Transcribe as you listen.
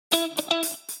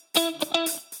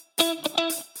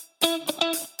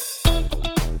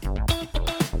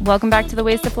Welcome back to the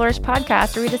Ways to Flourish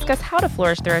podcast, where we discuss how to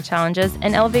flourish through our challenges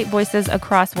and elevate voices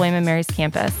across William & Mary's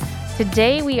campus.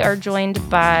 Today, we are joined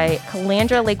by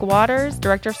Calandra Lake Waters,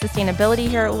 Director of Sustainability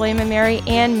here at William & Mary,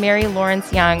 and Mary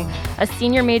Lawrence Young, a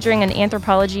senior majoring in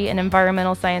anthropology and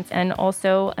environmental science, and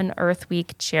also an Earth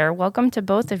Week chair. Welcome to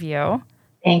both of you.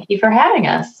 Thank you for having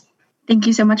us. Thank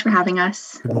you so much for having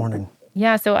us. Good morning.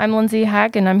 Yeah, so I'm Lindsay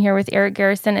Hack, and I'm here with Eric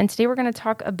Garrison, and today we're going to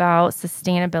talk about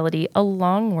sustainability, a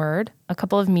long word, a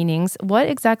couple of meanings. What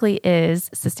exactly is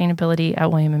sustainability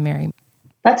at William & Mary?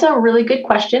 That's a really good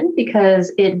question because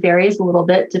it varies a little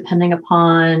bit depending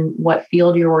upon what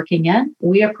field you're working in.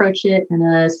 We approach it in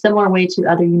a similar way to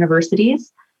other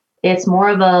universities. It's more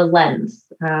of a lens,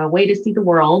 a way to see the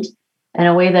world, and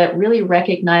a way that really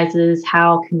recognizes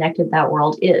how connected that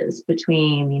world is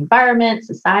between the environment,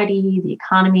 society, the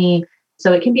economy.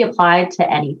 So it can be applied to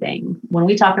anything. When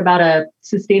we talk about a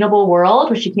sustainable world,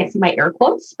 which you can't see my air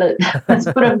quotes, but that's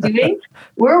what I'm doing,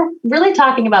 we're really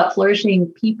talking about flourishing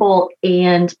people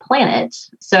and planet.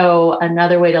 So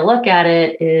another way to look at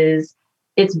it is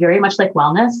it's very much like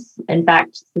wellness. In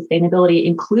fact, sustainability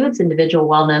includes individual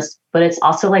wellness, but it's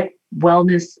also like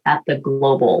wellness at the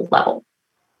global level.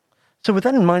 So with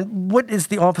that in mind, what is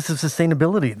the Office of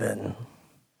Sustainability then?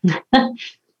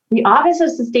 The Office of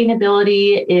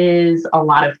Sustainability is a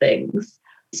lot of things.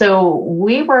 So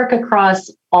we work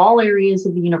across all areas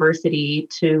of the university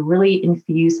to really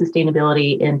infuse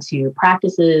sustainability into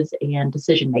practices and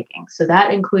decision-making. So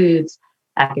that includes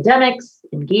academics,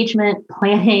 engagement,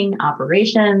 planning,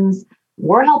 operations.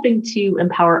 We're helping to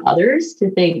empower others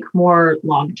to think more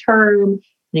long-term and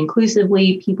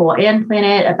inclusively, people and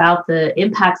planet, about the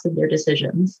impacts of their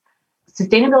decisions.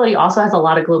 Sustainability also has a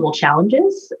lot of global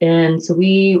challenges. And so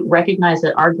we recognize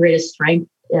that our greatest strength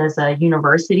as a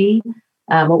university,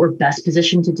 what we're best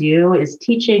positioned to do is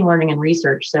teaching, learning, and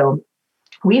research. So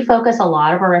we focus a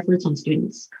lot of our efforts on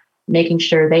students, making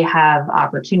sure they have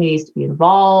opportunities to be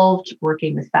involved,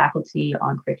 working with faculty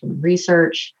on curriculum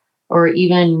research, or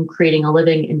even creating a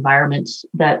living environment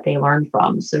that they learn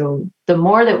from. So the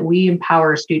more that we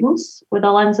empower students with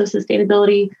a lens of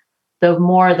sustainability, the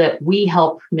more that we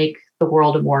help make the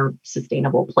world a more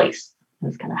sustainable place.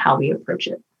 That's kind of how we approach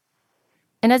it.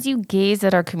 And as you gaze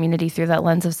at our community through that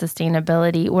lens of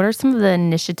sustainability, what are some of the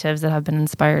initiatives that have been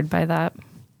inspired by that?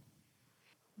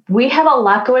 We have a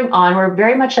lot going on. We're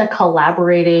very much a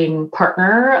collaborating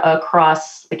partner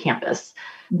across the campus.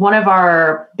 One of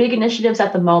our big initiatives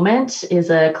at the moment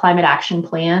is a climate action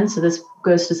plan. So this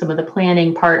goes to some of the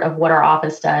planning part of what our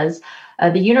office does.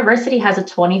 The university has a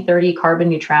 2030 carbon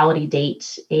neutrality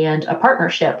date and a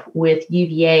partnership with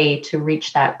UVA to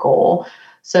reach that goal.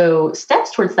 So steps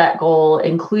towards that goal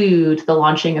include the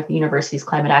launching of the university's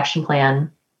climate action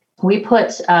plan. We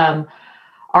put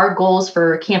our goals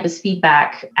for campus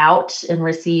feedback out and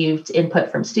received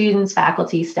input from students,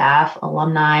 faculty, staff,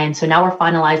 alumni. And so now we're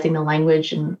finalizing the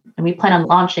language and we plan on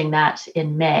launching that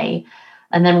in May.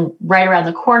 And then right around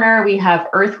the corner, we have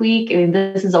Earth Week. I mean,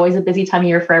 this is always a busy time of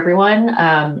year for everyone.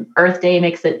 Earth Day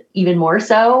makes it even more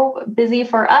so busy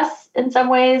for us in some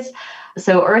ways.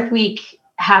 So Earth Week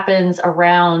happens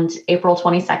around April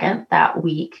 22nd that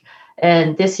week.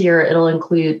 And this year, it'll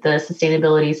include the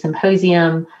Sustainability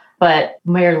Symposium, but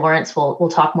Mary Lawrence will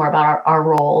talk more about our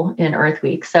role in Earth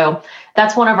Week. So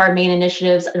that's one of our main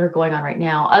initiatives that are going on right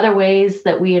now. Other ways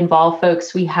that we involve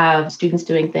folks, we have students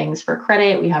doing things for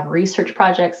credit. We have research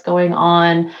projects going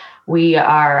on. We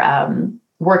are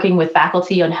working with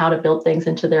faculty on how to build things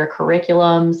into their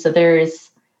curriculum. So there's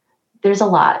a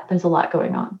lot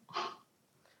going on.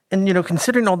 And,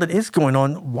 considering all that is going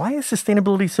on, why is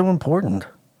sustainability so important?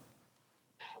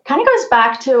 Kind of goes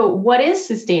back to what is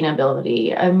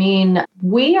sustainability. I mean,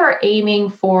 we are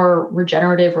aiming for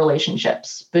regenerative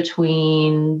relationships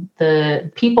between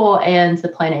the people and the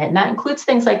planet. And that includes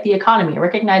things like the economy,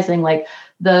 recognizing like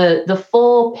the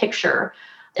full picture.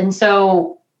 And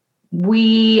so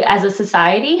we as a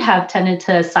society have tended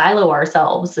to silo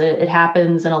ourselves. It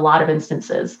happens in a lot of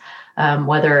instances,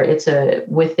 whether it's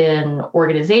within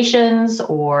organizations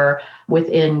or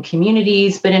within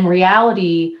communities. But in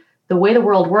reality, the way the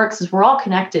world works is we're all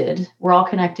connected. We're all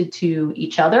connected to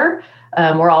each other.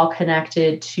 We're all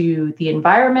connected to the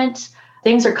environment.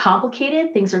 Things are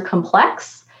complicated. Things are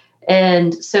complex.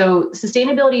 And so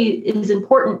sustainability is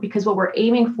important because what we're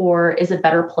aiming for is a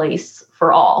better place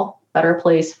for all, better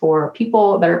place for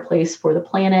people, a better place for the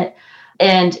planet.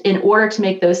 And in order to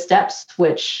make those steps,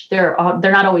 which they're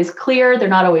not always clear, they're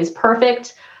not always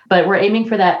perfect, but we're aiming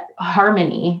for that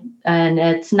harmony. And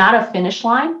it's not a finish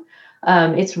line.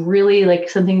 It's really like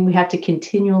something we have to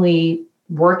continually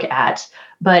work at,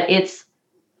 but it's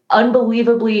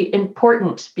unbelievably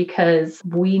important because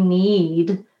we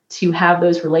need to have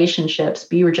those relationships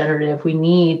be regenerative. We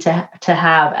need to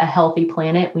have a healthy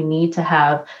planet. We need to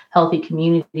have healthy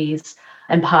communities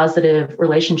and positive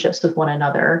relationships with one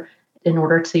another in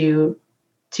order to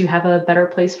have a better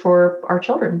place for our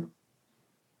children.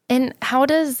 And how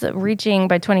does reaching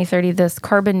by 2030 this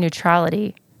carbon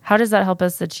neutrality, how does that help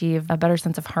us achieve a better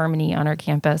sense of harmony on our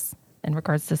campus in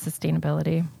regards to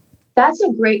sustainability? That's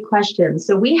a great question.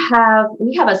 So we have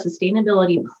a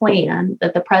sustainability plan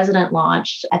that the president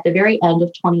launched at the very end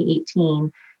of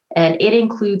 2018, and it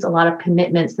includes a lot of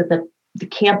commitments that the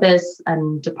campus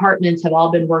and departments have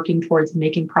all been working towards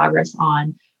making progress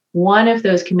on. One of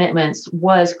those commitments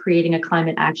was creating a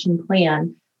climate action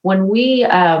plan. When we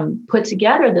put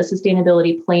together the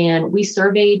sustainability plan, we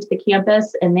surveyed the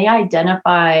campus and they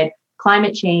identified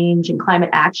climate change and climate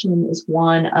action is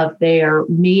one of their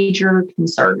major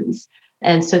concerns.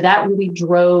 And so that really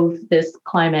drove this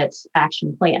climate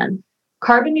action plan.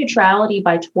 Carbon neutrality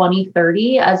by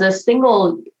 2030, as a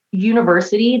single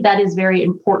university, that is very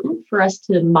important for us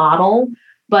to model.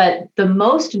 But the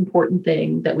most important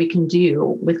thing that we can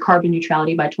do with carbon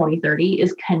neutrality by 2030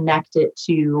 is connect it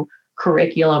to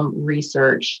curriculum,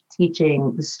 research,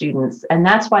 teaching the students. And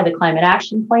that's why the climate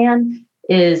action plan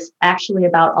is actually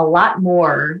about a lot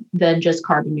more than just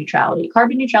carbon neutrality.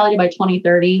 Carbon neutrality by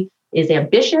 2030 is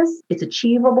ambitious, it's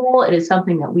achievable, it is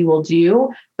something that we will do.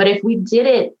 But if we did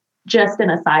it just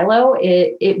in a silo,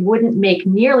 it wouldn't make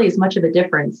nearly as much of a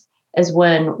difference as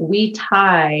when we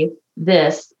tie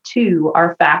this to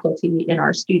our faculty and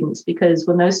our students. Because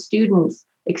when those students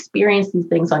experience these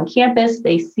things on campus,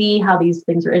 they see how these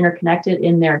things are interconnected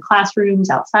in their classrooms,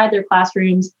 outside their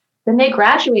classrooms, then they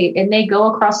graduate and they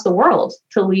go across the world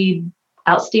to lead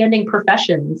outstanding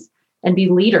professions and be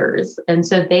leaders. And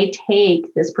so they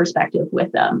take this perspective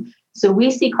with them. So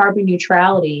we see carbon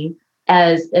neutrality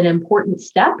as an important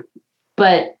step,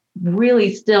 but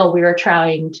really still we are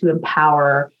trying to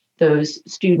empower those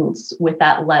students with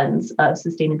that lens of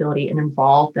sustainability and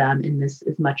involve them in this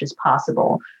as much as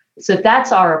possible. So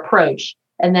that's our approach.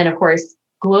 And then, of course,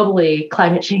 globally,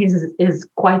 climate change is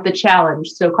quite the challenge.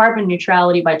 So carbon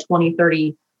neutrality by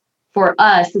 2030 for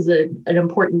us is an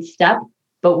important step,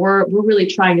 but we're really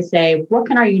trying to say, what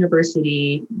can our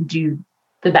university do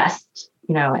the best?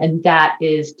 And that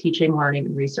is teaching, learning,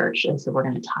 and research. And so we're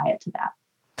going to tie it to that.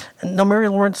 Now, Mary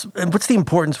Lawrence, what's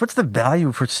the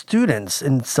value for students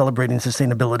in celebrating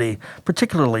sustainability,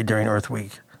 particularly during Earth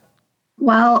Week?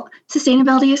 Well,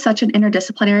 sustainability is such an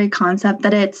interdisciplinary concept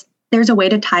that there's a way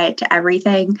to tie it to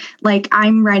everything. Like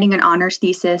I'm writing an honors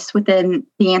thesis within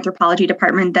the anthropology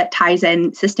department that ties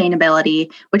in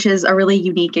sustainability, which is a really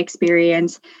unique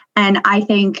experience. And I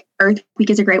think Earth Week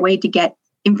is a great way to get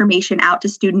information out to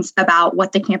students about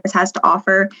what the campus has to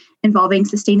offer involving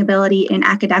sustainability in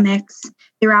academics.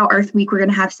 Throughout Earth Week, we're going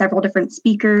to have several different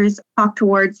speakers talk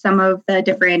towards some of the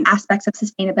different aspects of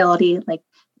sustainability, like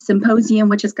symposium,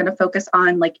 which is going to focus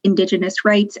on like Indigenous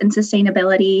rights and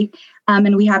sustainability.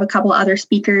 And we have a couple other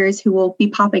speakers who will be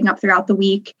popping up throughout the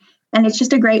week. And it's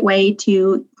just a great way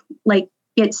to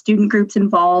get student groups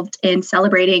involved in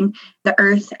celebrating the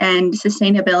earth and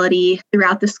sustainability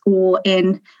throughout the school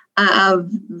in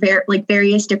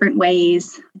various different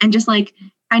ways, and just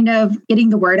kind of getting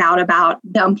the word out about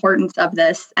the importance of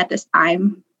this at this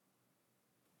time.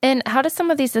 And how do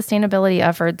some of these sustainability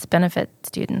efforts benefit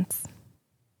students?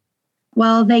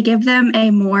 Well, they give them a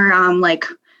more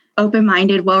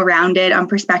open-minded, well-rounded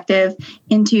perspective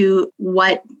into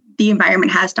what the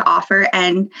environment has to offer,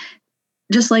 and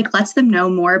just lets them know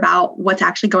more about what's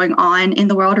actually going on in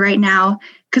the world right now.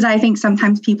 Because I think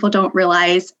sometimes people don't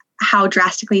realize how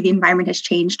drastically the environment has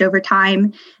changed over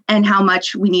time and how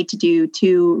much we need to do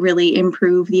to really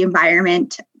improve the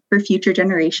environment for future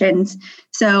generations.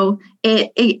 So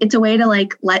it's a way to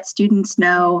let students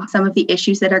know some of the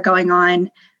issues that are going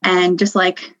on and just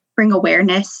bring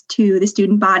awareness to the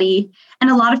student body.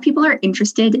 And a lot of people are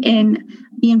interested in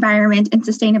the environment and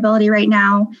sustainability right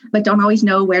now, but don't always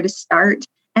know where to start.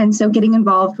 And so getting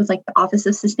involved with the Office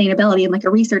of Sustainability and a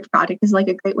research project is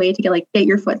a great way to get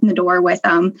your foot in the door with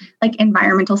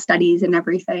environmental studies and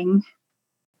everything.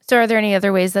 So are there any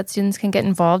other ways that students can get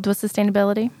involved with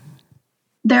sustainability?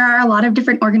 There are a lot of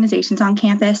different organizations on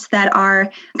campus that are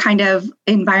kind of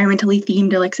environmentally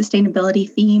themed or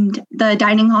sustainability themed. The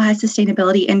dining hall has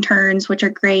sustainability interns, which are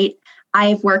great.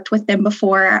 I've worked with them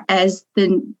before as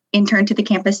the intern to the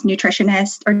campus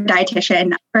nutritionist or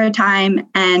dietitian for a time.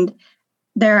 And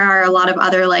there are a lot of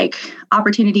other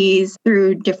opportunities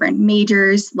through different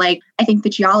majors. I think the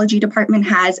geology department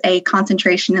has a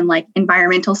concentration in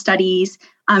environmental studies.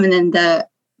 And then the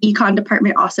econ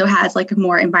department also has like a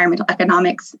more environmental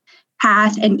economics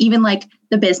path, and even like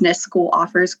the business school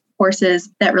offers courses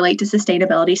that relate to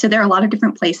sustainability. So there are a lot of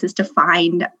different places to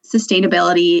find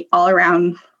sustainability all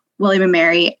around William and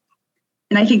Mary.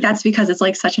 And I think that's because it's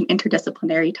like such an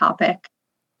interdisciplinary topic.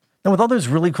 And with all those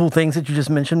really cool things that you just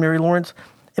mentioned, Mary Lawrence,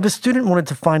 if a student wanted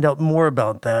to find out more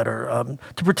about that or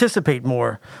to participate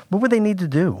more, what would they need to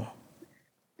do?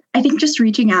 I think just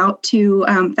reaching out to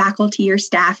faculty or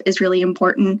staff is really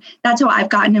important. That's how I've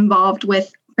gotten involved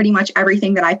with pretty much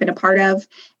everything that I've been a part of,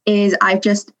 is I've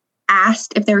just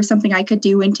asked if there was something I could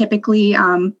do. And typically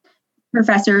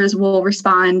professors will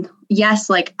respond, yes,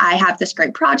 like I have this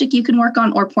great project you can work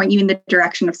on, or point you in the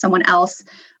direction of someone else.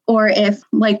 Or if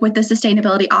like with the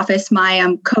sustainability office,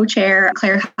 my co-chair,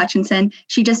 Claire Hutchinson,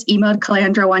 she just emailed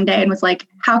Calandra one day and was like,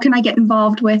 how can I get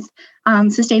involved with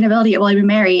sustainability at William &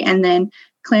 Mary? And then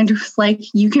Calandra was like,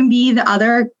 you can be the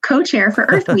other co-chair for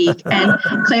Earth Week. And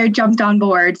Claire jumped on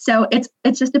board. So it's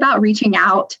just about reaching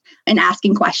out and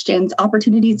asking questions.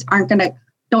 Opportunities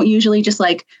don't usually just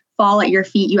like fall at your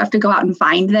feet. You have to go out and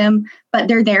find them, but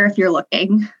they're there if you're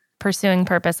looking. Pursuing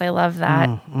purpose. I love that.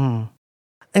 Mm-hmm.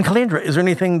 And Calandra, is there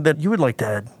anything that you would like to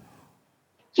add?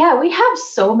 Yeah, we have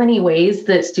so many ways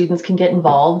that students can get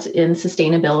involved in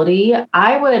sustainability.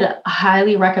 I would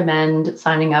highly recommend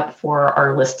signing up for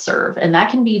our listserv, and that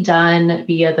can be done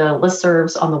via the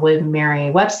listservs on the William &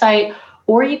 Mary website,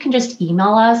 or you can just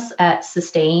email us at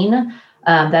sustain,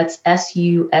 that's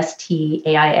SUSTAIN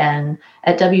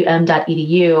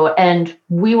 @wm.edu, and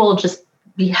we will just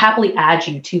be happily add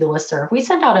you to the listserv. We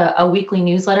send out a weekly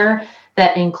newsletter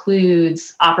that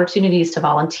includes opportunities to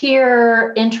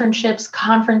volunteer, internships,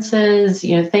 conferences,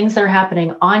 things that are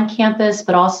happening on campus,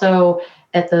 but also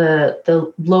at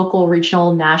the local,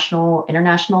 regional, national,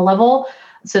 international level.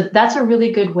 So that's a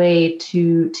really good way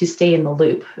to stay in the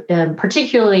loop,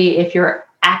 particularly if you're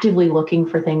actively looking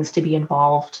for things to be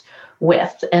involved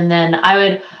with. And then I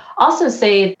would also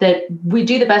say that we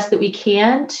do the best that we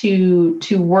can to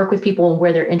work with people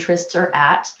where their interests are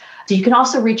at. So you can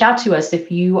also reach out to us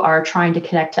if you are trying to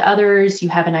connect to others, you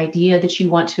have an idea that you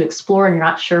want to explore and you're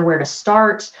not sure where to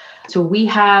start. So we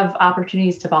have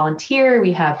opportunities to volunteer.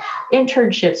 We have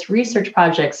internships, research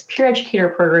projects, peer educator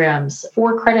programs,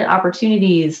 4-credit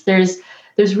opportunities. There's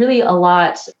really a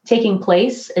lot taking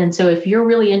place. And so if you're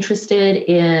really interested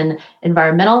in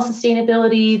environmental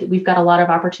sustainability, we've got a lot of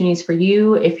opportunities for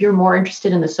you. If you're more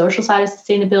interested in the social side of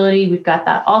sustainability, we've got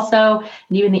that also, and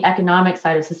even the economic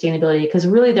side of sustainability, because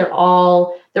really they're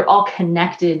all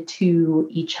connected to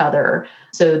each other.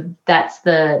 So that's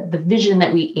the vision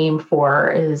that we aim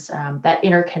for, is that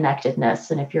interconnectedness.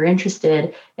 And if you're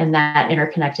interested in that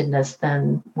interconnectedness,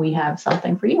 then we have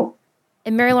something for you.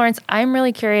 And Mary Lawrence, I'm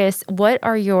really curious, what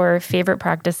are your favorite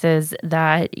practices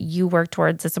that you work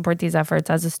towards to support these efforts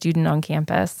as a student on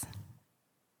campus?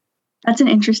 That's an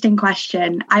interesting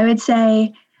question. I would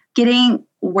say getting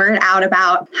word out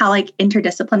about how like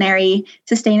interdisciplinary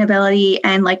sustainability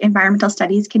and like environmental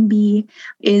studies can be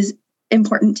is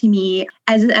important to me.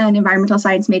 As an environmental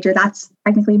science major, that's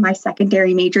technically my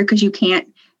secondary major, because you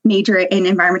can't major in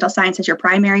environmental science as your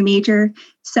primary major.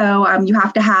 So you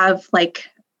have to have like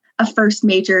a first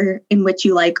major in which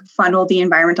you like funnel the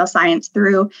environmental science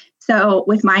through. So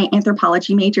with my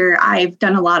anthropology major, I've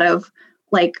done a lot of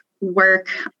like work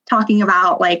talking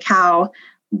about like how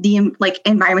the like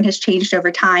environment has changed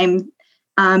over time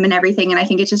and everything. And I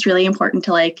think it's just really important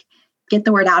to like get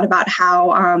the word out about how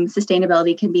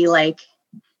sustainability can be like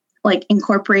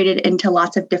incorporated into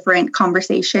lots of different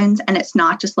conversations. And it's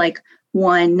not just like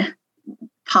one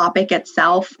topic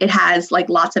itself. It has like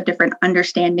lots of different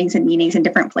understandings and meanings in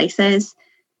different places.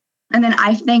 And then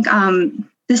I think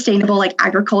sustainable like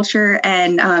agriculture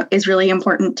and is really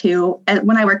important too.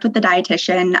 When I worked with the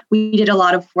dietitian, we did a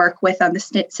lot of work with the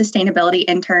sustainability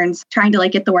interns, trying to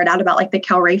like get the word out about like the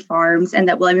Kelray farms, and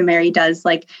that William & Mary does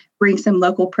like bring some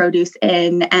local produce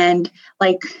in, and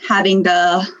like having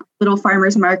the little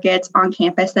farmers markets on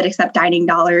campus that accept dining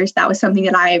dollars. That was something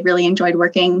that I really enjoyed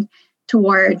working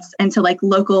towards. And so like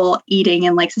local eating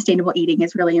and like sustainable eating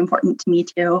is really important to me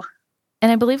too.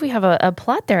 And I believe we have a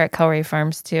plot there at Kelray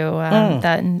Farms too,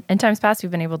 that in times past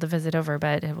we've been able to visit over,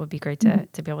 but it would be great to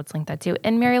be able to link that too.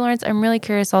 And Mary Lawrence, I'm really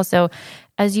curious also,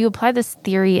 as you apply this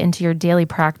theory into your daily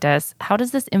practice, how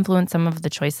does this influence some of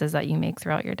the choices that you make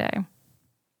throughout your day?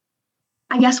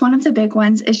 I guess one of the big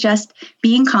ones is just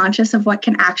being conscious of what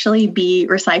can actually be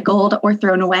recycled or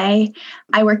thrown away.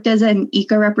 I worked as an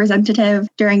eco representative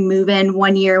during Move-In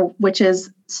 1 year, which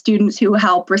is students who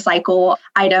help recycle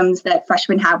items that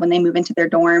freshmen have when they move into their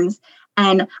dorms.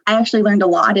 And I actually learned a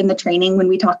lot in the training when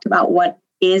we talked about what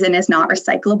is and is not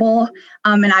recyclable.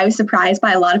 And I was surprised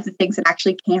by a lot of the things that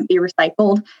actually can't be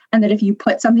recycled, and that if you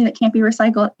put something that can't be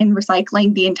recycled in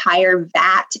recycling, the entire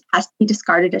vat has to be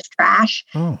discarded as trash.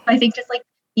 Oh. I think just like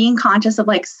being conscious of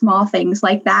like small things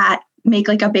like that make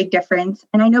like a big difference.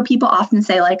 And I know people often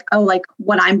say like, oh, like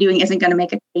what I'm doing isn't going to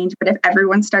make a change, but if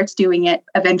everyone starts doing it,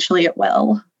 eventually it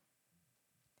will.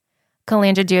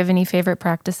 Calandra, do you have any favorite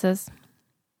practices?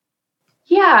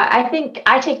 Yeah, I think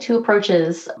I take two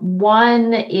approaches.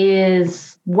 One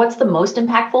is what's the most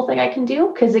impactful thing I can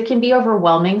do? Because it can be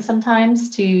overwhelming sometimes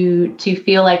to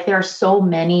feel like there are so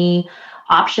many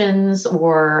options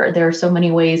or there are so many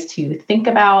ways to think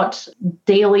about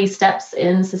daily steps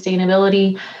in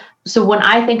sustainability. So when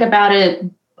I think about it,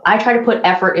 I try to put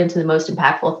effort into the most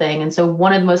impactful thing. And so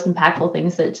one of the most impactful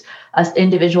things that an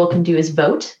individual can do is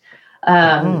vote.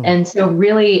 And so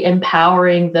really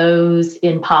empowering those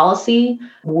in policy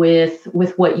with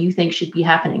what you think should be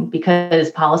happening,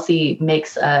 because policy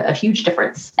makes a huge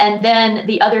difference. And then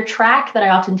the other track that I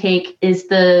often take is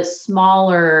the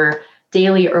smaller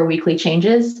daily or weekly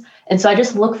changes. And so I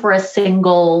just look for a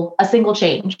single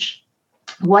change.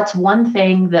 What's one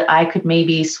thing that I could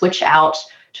maybe switch out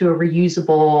to a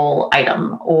reusable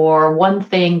item, or one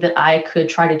thing that I could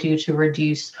try to do to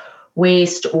reduce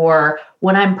waste? Or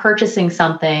when I'm purchasing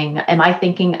something, am I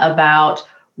thinking about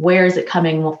where is it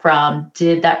coming from?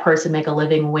 Did that person make a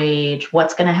living wage?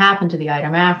 What's going to happen to the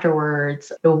item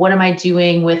afterwards? What am I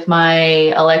doing with my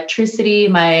electricity?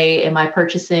 Am I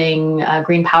purchasing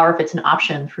green power if it's an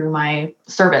option through my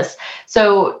service?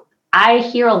 So I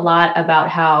hear a lot about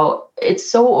how it's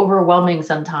so overwhelming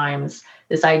sometimes,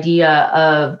 this idea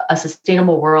of a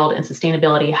sustainable world and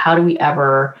sustainability. How do we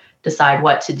ever decide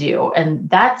what to do? And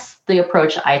that's the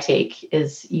approach I take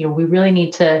is, we really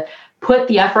need to put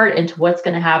the effort into what's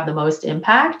going to have the most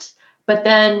impact, but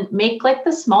then make like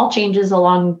the small changes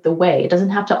along the way. It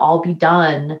doesn't have to all be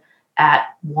done at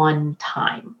one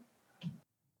time.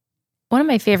 One of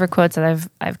my favorite quotes that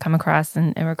I've come across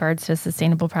in regards to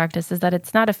sustainable practice is that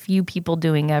it's not a few people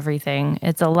doing everything.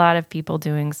 It's a lot of people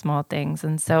doing small things.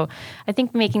 And so I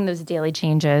think making those daily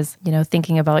changes,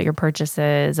 thinking about your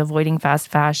purchases, avoiding fast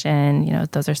fashion,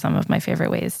 those are some of my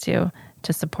favorite ways to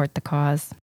support the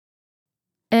cause.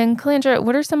 And Calandra,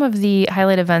 what are some of the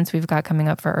highlight events we've got coming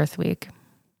up for Earth Week?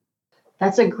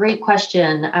 That's a great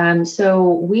question.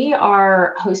 So we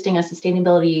are hosting a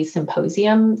sustainability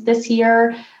symposium this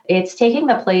year. It's taking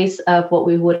the place of what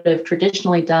we would have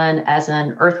traditionally done as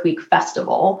an Earth Week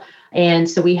festival. And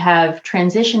so we have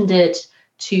transitioned it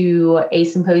to a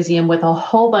symposium with a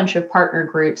whole bunch of partner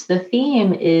groups. The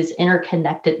theme is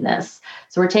interconnectedness.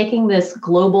 So we're taking this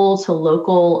global to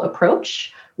local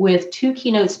approach with two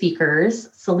keynote speakers,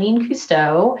 Celine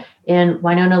Cousteau and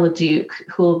Winona LaDuke,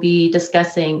 who will be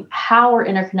discussing how we're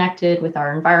interconnected with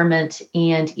our environment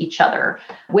and each other,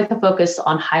 with a focus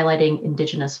on highlighting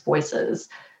Indigenous voices.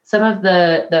 Some of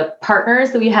the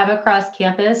partners that we have across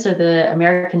campus are the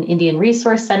American Indian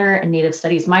Resource Center and Native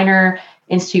Studies Minor,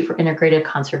 Institute for Integrative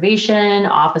Conservation,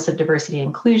 Office of Diversity and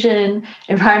Inclusion,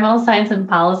 Environmental Science and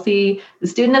Policy, the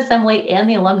Student Assembly, and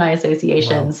the Alumni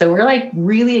Association. Wow. So we're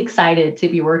really excited to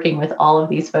be working with all of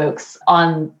these folks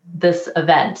on this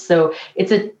event. So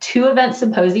it's a 2-event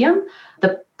symposium.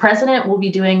 The president will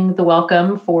be doing the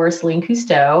welcome for Celine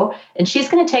Cousteau, and she's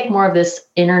going to take more of this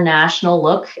international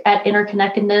look at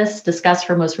interconnectedness, discuss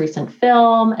her most recent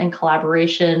film and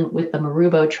collaboration with the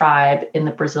Marubo tribe in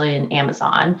the Brazilian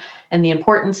Amazon, and the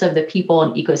importance of the people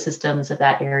and ecosystems of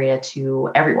that area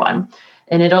to everyone.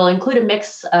 And it'll include a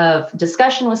mix of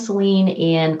discussion with Celine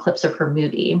and clips of her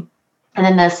movie. And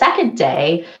then the second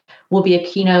day will be a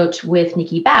keynote with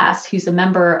Nikki Bass, who's a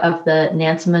member of the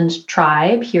Nansemond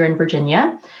tribe here in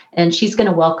Virginia. And she's going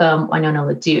to welcome Winona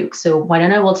LaDuke. So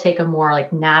Winona will take a more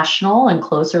national and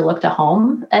closer look to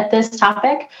home at this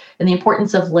topic and the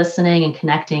importance of listening and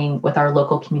connecting with our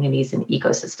local communities and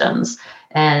ecosystems.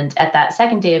 And at that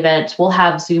second day event, we'll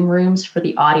have Zoom rooms for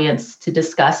the audience to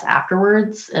discuss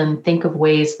afterwards and think of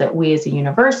ways that we as a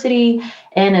university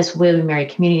and as William & Mary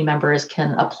community members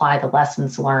can apply the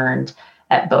lessons learned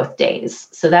at both days.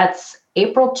 So that's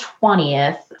April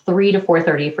 20th, 3 to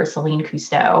 4:30 for Celine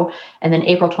Cousteau, and then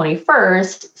April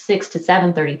 21st, 6 to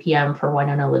 7:30 p.m. for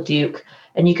Winona LaDuke.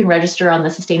 And you can register on the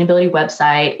sustainability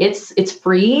website. It's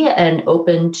free and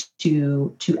open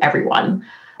to everyone.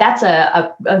 That's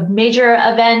a major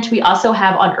event. We also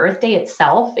have on Earth Day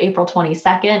itself, April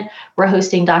 22nd, we're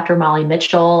hosting Dr. Molly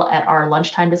Mitchell at our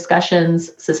lunchtime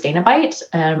discussions, Sustainabite.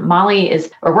 Molly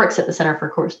works at the Center for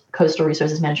Coastal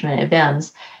Resources Management at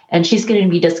VIMS, and she's going to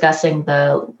be discussing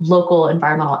the local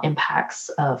environmental impacts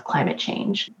of climate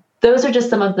change. those are just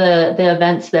some of the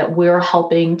events that we're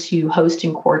helping to host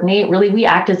and coordinate. Really, we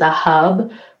act as a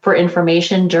hub for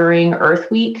information during Earth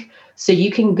Week. So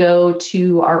you can go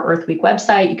to our Earth Week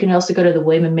website. You can also go to the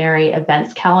William & Mary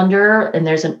events calendar, and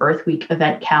there's an Earth Week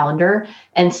event calendar,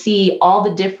 and see all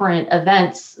the different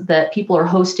events that people are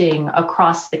hosting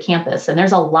across the campus. And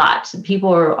there's a lot.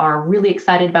 People are really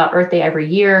excited about Earth Day every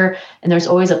year, and there's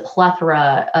always a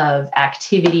plethora of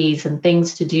activities and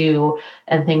things to do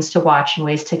and things to watch and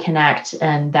ways to connect.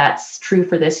 And that's true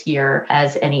for this year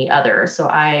as any other. So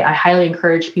I highly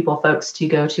encourage folks to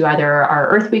go to either our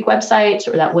Earth Week website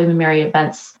or that William & Mary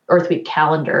events Earth Week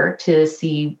calendar to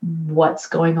see what's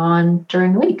going on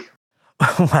during the week.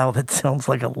 Wow, that sounds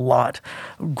like a lot.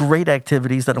 Great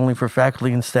activities, not only for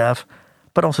faculty and staff,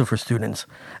 but also for students.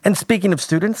 And speaking of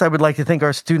students, I would like to thank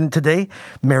our student today,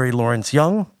 Mary Lawrence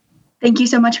Young. Thank you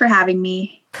so much for having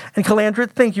me. And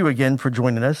Calandra, thank you again for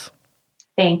joining us.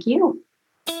 Thank you.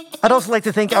 I'd also like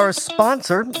to thank our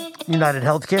sponsor, United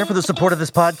Healthcare, for the support of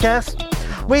this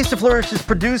podcast. Ways to Flourish is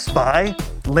produced by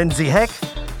Lindsay Heck,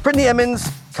 Brittany Emmons,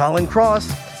 Colin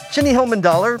Cross, Jenny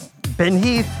Hillman-Dollar, Ben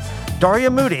Heath,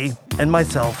 Daria Moody, and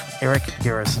myself, Eric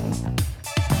Garrison.